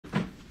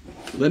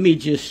let me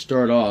just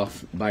start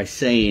off by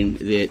saying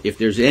that if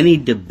there's any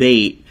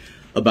debate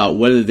about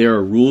whether there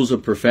are rules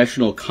of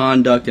professional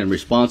conduct and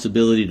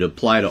responsibility to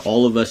apply to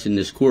all of us in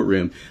this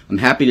courtroom, I'm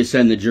happy to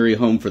send the jury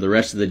home for the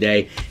rest of the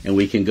day, and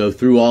we can go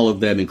through all of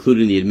them,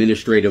 including the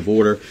administrative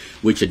order,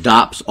 which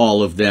adopts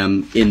all of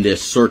them in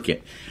this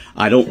circuit.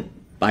 I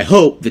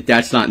hope that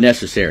that's not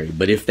necessary,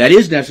 but if that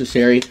is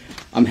necessary,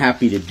 I'm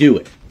happy to do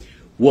it.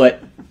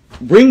 What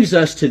brings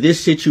us to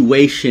this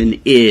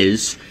situation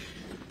is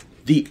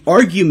the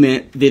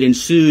argument that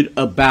ensued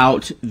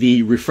about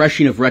the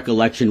refreshing of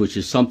recollection, which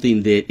is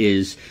something that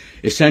is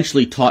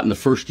essentially taught in the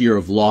first year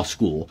of law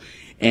school,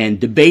 and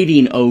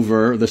debating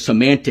over the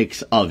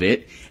semantics of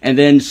it, and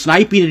then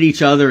sniping at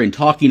each other and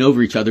talking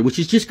over each other, which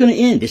is just going to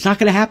end. It's not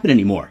going to happen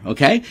anymore,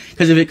 okay?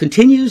 Because if it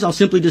continues, I'll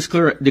simply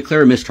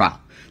declare a mistrial.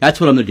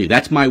 That's what I'm going to do.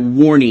 That's my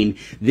warning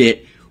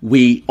that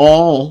we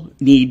all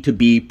need to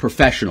be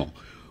professional.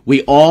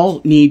 We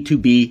all need to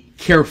be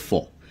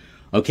careful.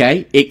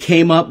 Okay, it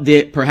came up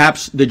that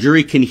perhaps the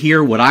jury can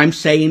hear what I'm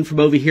saying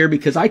from over here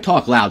because I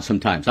talk loud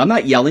sometimes. I'm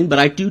not yelling, but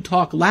I do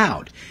talk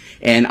loud.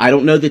 And I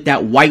don't know that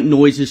that white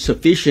noise is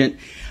sufficient.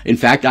 In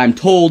fact, I'm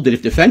told that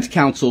if defense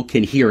counsel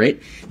can hear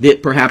it,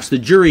 that perhaps the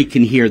jury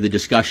can hear the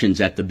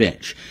discussions at the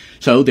bench.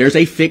 So there's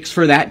a fix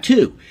for that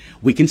too.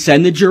 We can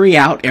send the jury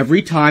out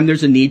every time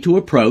there's a need to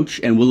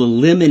approach, and we'll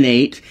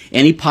eliminate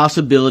any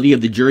possibility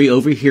of the jury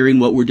overhearing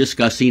what we're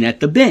discussing at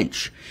the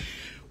bench.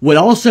 What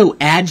also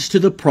adds to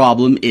the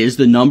problem is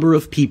the number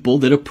of people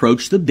that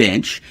approach the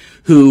bench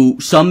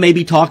who some may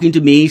be talking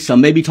to me,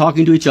 some may be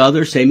talking to each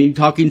other, some may be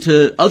talking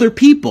to other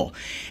people,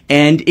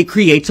 and it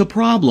creates a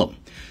problem.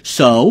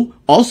 So,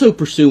 also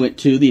pursuant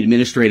to the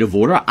administrative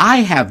order, I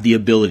have the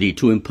ability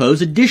to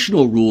impose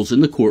additional rules in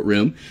the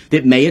courtroom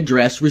that may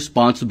address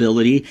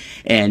responsibility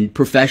and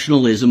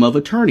professionalism of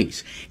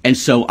attorneys. And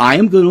so I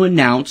am going to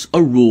announce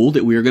a rule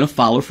that we are going to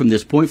follow from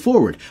this point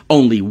forward.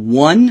 Only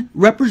one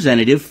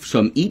representative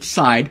from each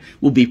side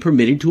will be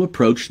permitted to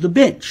approach the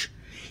bench.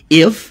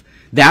 If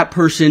that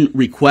person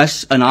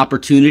requests an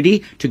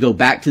opportunity to go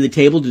back to the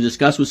table to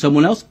discuss with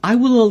someone else, I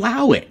will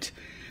allow it.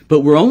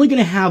 But we're only going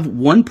to have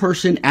one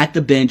person at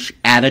the bench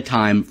at a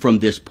time from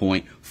this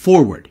point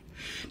forward.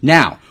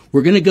 Now,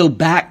 we're going to go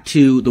back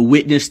to the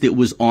witness that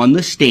was on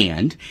the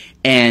stand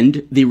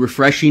and the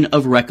refreshing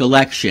of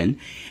recollection,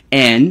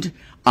 and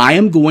I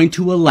am going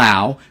to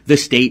allow the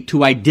state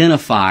to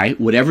identify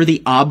whatever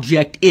the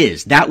object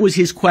is. That was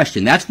his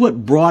question. That's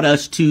what brought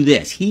us to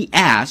this. He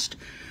asked,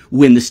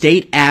 when the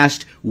state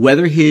asked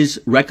whether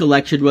his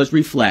recollection was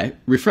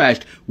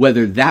refreshed,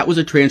 whether that was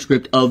a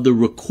transcript of the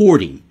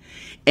recording.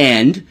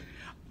 And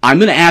I'm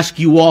going to ask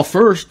you all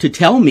first to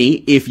tell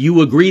me if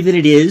you agree that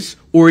it is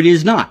or it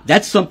is not.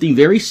 That's something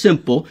very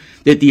simple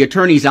that the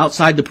attorneys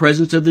outside the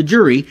presence of the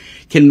jury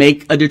can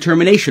make a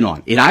determination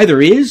on. It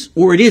either is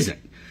or it isn't.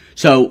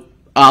 So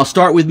I'll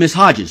start with Ms.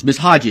 Hodges. Ms.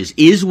 Hodges,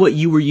 is what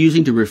you were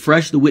using to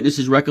refresh the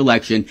witness's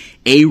recollection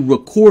a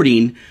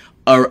recording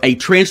or a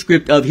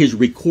transcript of his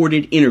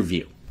recorded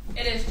interview?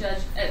 It is,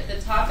 Judge. At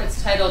the top,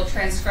 it's titled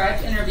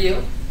Transcribed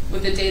Interview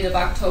with the date of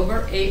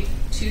October 8,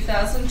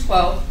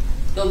 2012.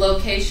 The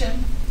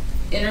location,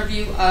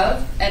 interview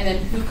of, and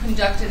then who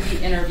conducted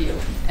the interview.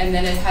 And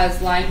then it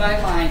has line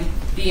by line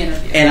the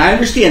interview. And I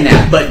understand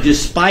that, but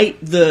despite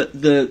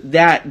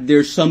that,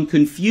 there's some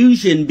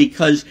confusion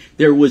because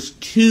there was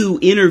two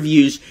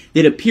interviews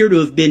that appear to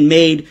have been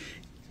made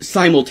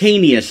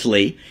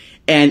simultaneously,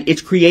 and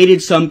it's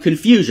created some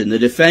confusion. The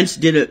defense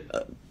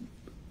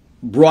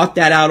brought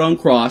that out on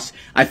cross.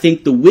 I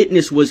think the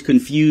witness was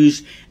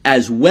confused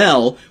as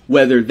well,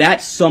 whether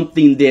that's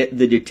something that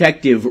the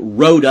detective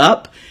wrote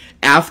up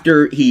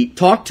after he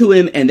talked to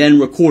him and then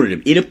recorded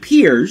him. It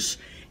appears,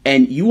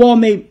 and you all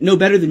may know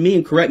better than me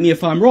and correct me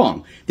if I'm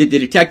wrong, that the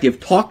detective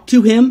talked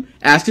to him,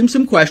 asked him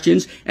some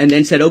questions, and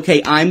then said,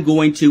 okay, I'm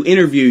going to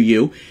interview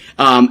you.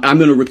 I'm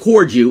going to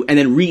record you, and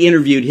then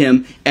re-interviewed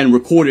him and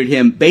recorded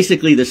him.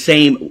 Basically the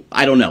same,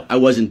 I don't know, I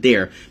wasn't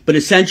there, but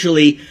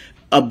essentially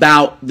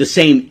about the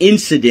same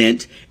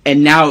incident,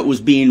 and now it was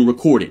being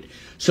recorded.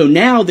 So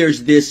now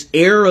there's this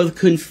air of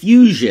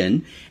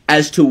confusion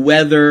as to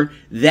whether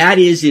that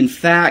is in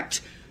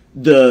fact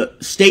the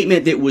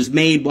statement that was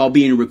made while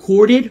being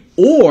recorded,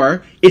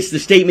 or it's the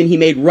statement he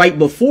made right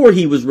before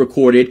he was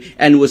recorded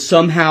and was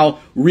somehow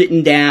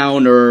written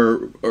down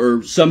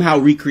or somehow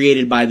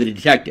recreated by the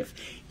detective.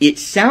 It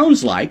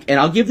sounds like, and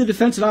I'll give the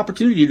defense an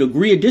opportunity to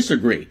agree or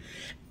disagree,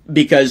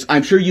 because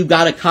I'm sure you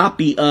got a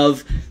copy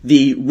of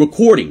the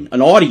recording,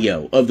 an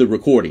audio of the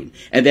recording,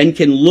 and then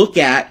can look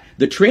at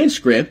the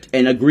transcript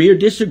and agree or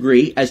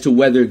disagree as to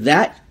whether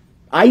that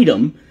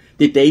item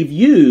that they've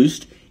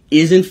used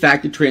is in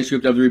fact a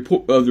transcript of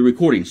the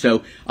recording.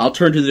 So I'll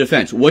turn to the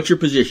defense. What's your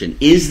position?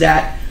 Is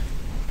that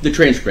the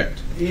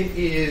transcript? It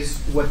is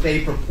what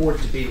they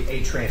purport to be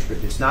a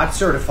transcript. It's not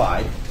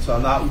certified, so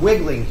I'm not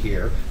wiggling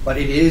here, but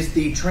it is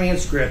the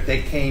transcript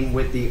that came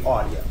with the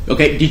audio.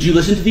 Okay, did you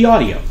listen to the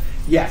audio?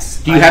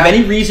 Yes. Do you have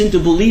any reason to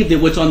believe that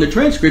what's on the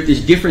transcript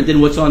is different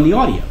than what's on the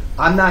audio?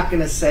 I'm not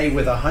going to say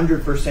with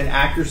 100%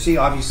 accuracy.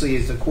 Obviously,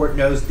 as the court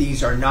knows,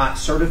 these are not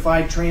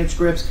certified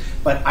transcripts,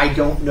 but I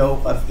don't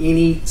know of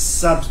any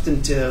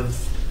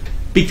substantive...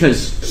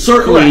 Because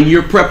certainly in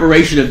your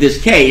preparation of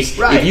this case,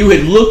 if you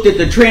had looked at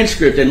the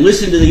transcript and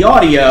listened to the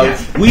audio,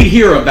 we'd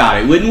hear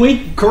about it, wouldn't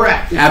we?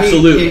 Correct.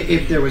 Absolutely.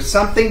 If there was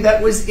something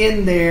that was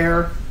in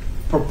there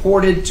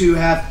purported to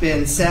have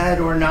been said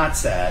or not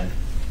said,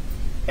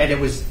 and it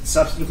was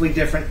substantively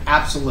different,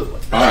 absolutely.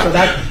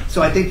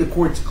 So I think the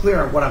court's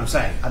clear on what I'm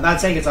saying. I'm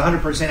not saying it's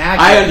 100%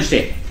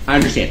 accurate. I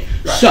understand.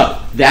 Right. So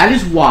that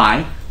is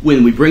why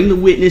when we bring the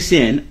witness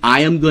in,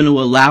 I am going to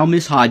allow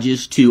Ms.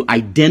 Hodges to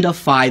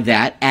identify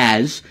that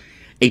as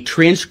a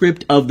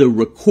transcript of the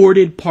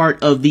recorded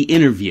part of the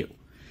interview.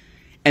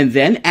 And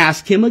then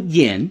ask him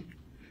again,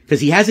 because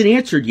he hasn't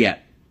answered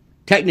yet,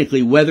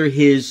 technically, whether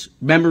his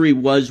memory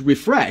was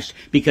refreshed,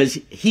 because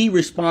he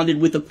responded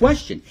with a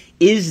question.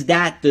 Is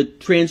that the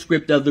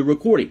transcript of the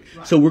recording?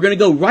 Right. So we're going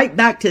to go right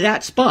back to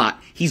that spot.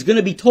 He's going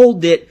to be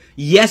told that,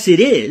 yes, it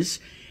is.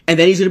 And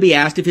then he's going to be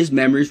asked if his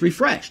memory is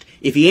refreshed.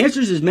 If he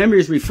answers his memory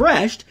is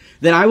refreshed,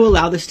 then I will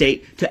allow the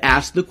state to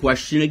ask the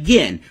question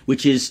again,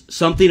 which is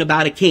something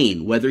about a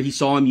cane, whether he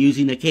saw him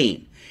using a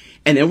cane.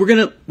 And then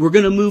we're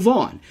gonna move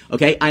on.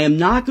 Okay? I am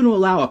not going to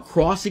allow a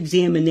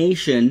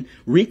cross-examination,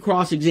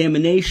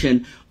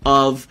 re-cross-examination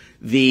of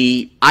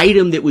the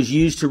item that was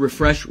used to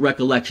refresh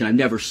recollection. I've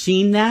never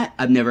seen that.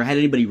 I've never had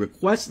anybody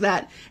request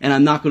that, and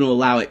I'm not going to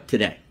allow it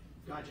today.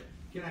 Gotcha.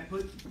 Can I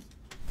put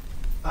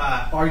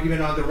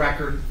argument on the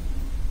record?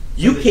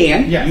 You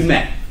can. Yes. You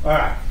may. All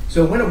right.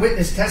 So when a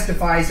witness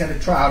testifies at a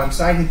trial, I'm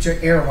citing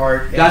to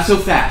Earhart. Not so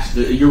fast.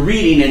 You're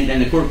reading,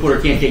 and the court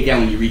reporter can't take down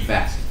when you read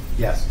fast.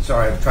 Yes.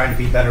 Sorry, I'm trying to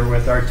be better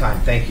with our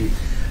time. Thank you.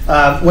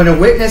 When a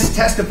witness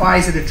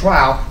testifies at a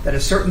trial that a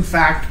certain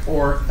fact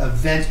or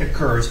event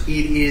occurs,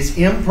 it is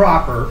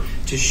improper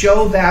to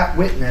show that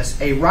witness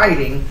a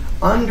writing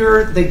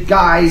under the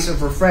guise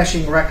of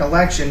refreshing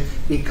recollection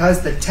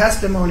because the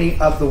testimony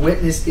of the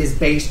witness is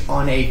based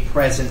on a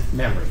present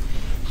memory.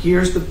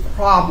 Here's the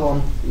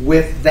problem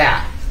with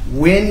that.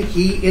 When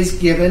he is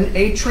given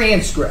a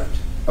transcript,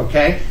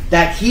 okay,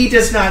 that he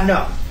does not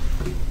know,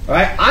 all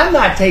right? I'm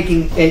not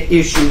taking an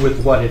issue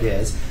with what it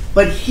is,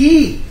 but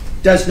he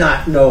does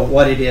not know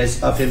what it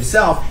is of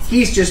himself.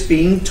 He's just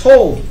being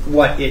told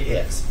what it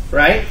is,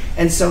 right?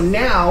 And so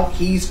now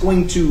he's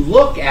going to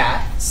look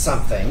at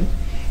something,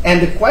 and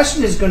the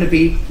question is going to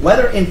be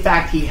whether, in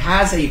fact, he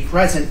has a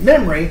present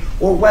memory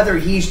or whether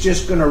he's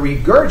just going to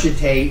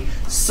regurgitate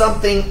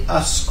something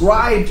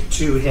ascribed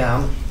to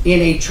him in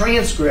a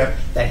transcript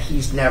that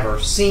he's never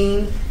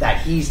seen,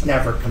 that he's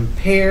never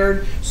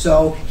compared.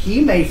 So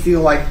he may feel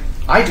like,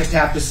 I just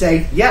have to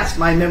say, yes,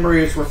 my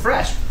memory is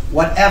refreshed.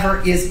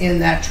 Whatever is in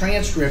that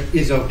transcript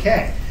is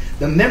okay.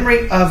 The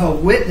memory of a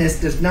witness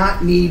does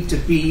not need to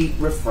be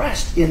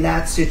refreshed in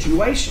that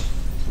situation.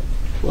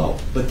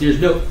 Well, but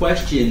there's no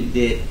question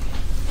that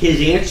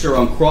his answer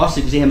on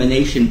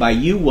cross-examination by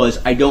you was,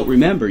 I don't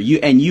remember.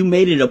 You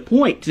made it a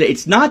point.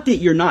 It's not that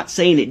you're not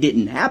saying it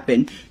didn't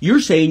happen.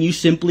 You're saying you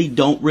simply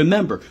don't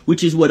remember,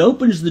 which is what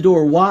opens the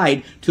door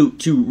wide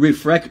to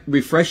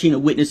refreshing a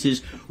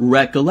witness's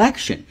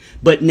recollection.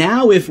 But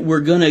now if we're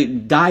going to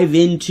dive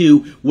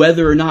into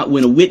whether or not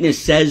when a witness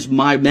says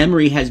my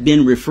memory has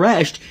been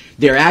refreshed,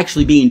 they're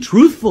actually being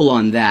truthful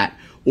on that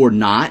or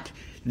not,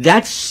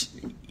 that's...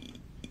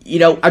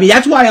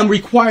 that's why I'm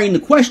requiring the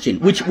question,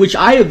 which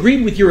I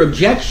agreed with your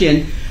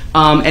objection,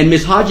 and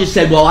Ms. Hodges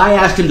said, well, I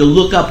asked him to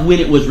look up when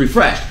it was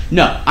refreshed.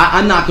 No,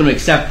 I'm not going to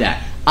accept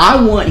that.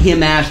 I want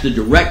him asked the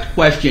direct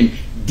question,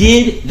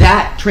 did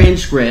that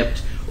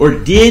transcript or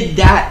did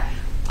that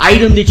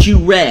item that you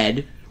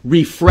read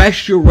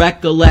refresh your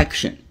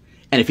recollection?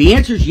 And if he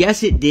answers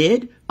yes, it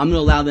did, I'm going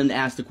to allow them to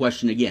ask the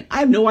question again. I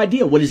have no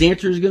idea what his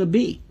answer is going to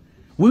be.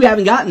 We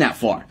haven't gotten that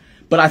far.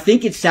 But I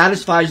think it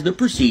satisfies the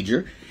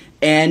procedure.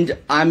 And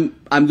I'm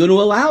going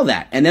to allow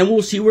that, and then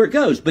we'll see where it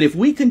goes. But if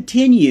we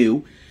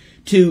continue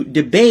to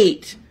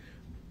debate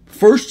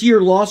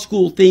first-year law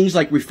school things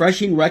like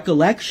refreshing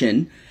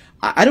recollection,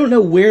 I don't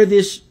know where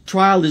this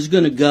trial is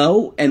going to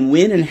go and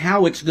when and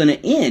how it's going to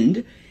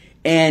end.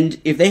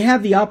 And if they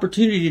have the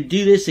opportunity to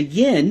do this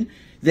again,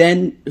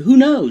 then who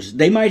knows?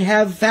 They might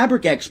have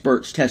fabric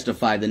experts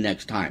testify the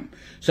next time.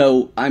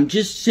 So I'm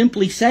just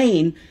simply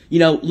saying,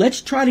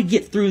 let's try to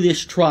get through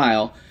this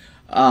trial.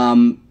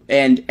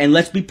 And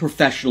let's be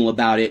professional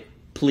about it,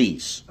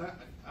 please.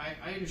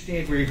 I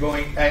understand where you're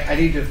going. I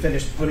need to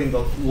finish putting the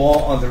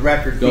law on the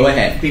record. Go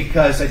ahead.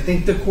 Because I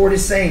think the court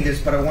is saying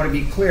this, but I want to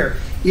be clear.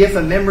 If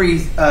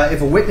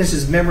a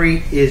witness's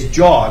memory is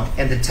jogged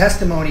and the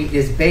testimony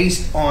is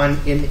based on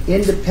an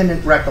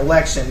independent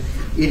recollection,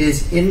 it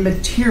is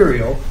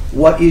immaterial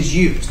what is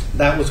used.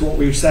 That was what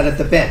we said at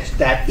the bench,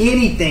 that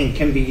anything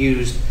can be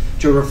used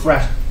to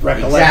refresh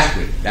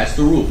recollection. Exactly. That's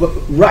the rule.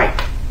 Right.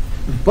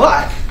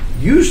 But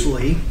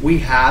usually we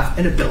have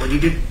an ability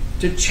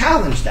to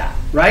challenge that,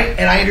 right?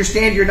 And I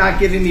understand you're not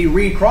giving me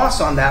recross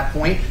on that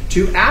point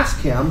to ask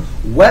him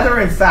whether,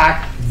 in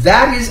fact,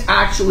 that is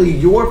actually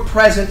your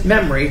present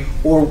memory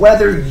or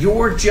whether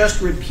you're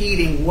just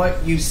repeating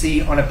what you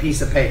see on a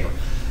piece of paper.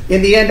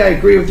 In the end, I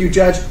agree with you,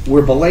 Judge.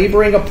 We're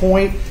belaboring a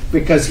point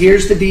because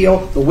here's the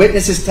deal. The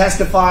witness has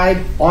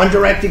testified on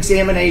direct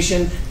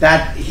examination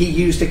that he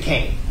used a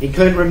cane. He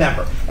couldn't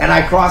remember. And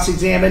I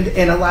cross-examined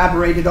and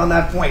elaborated on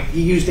that point.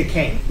 He used a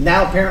cane.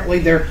 Now, apparently,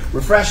 they're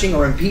refreshing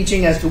or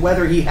impeaching as to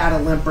whether he had a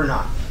limp or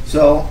not.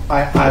 So,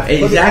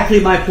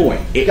 exactly my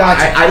point.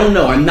 Gotcha. I don't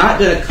know. I'm not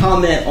going to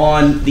comment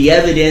on the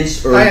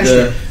evidence or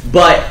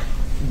but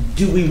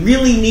do we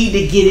really need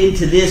to get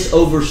into this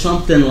over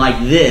something like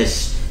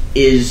this?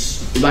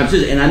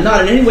 And I'm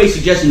not in any way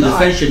suggesting the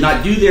defense should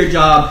not do their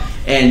job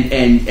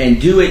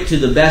and do it to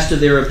the best of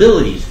their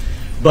abilities.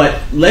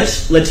 But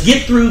let's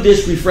get through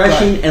this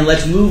refreshing and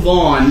let's move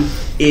on.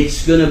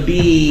 It's going to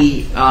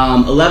be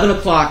 11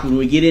 o'clock when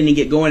we get in and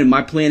get going, and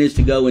my plan is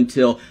to go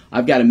until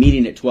I've got a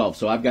meeting at 12,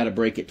 so I've got a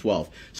break at 12.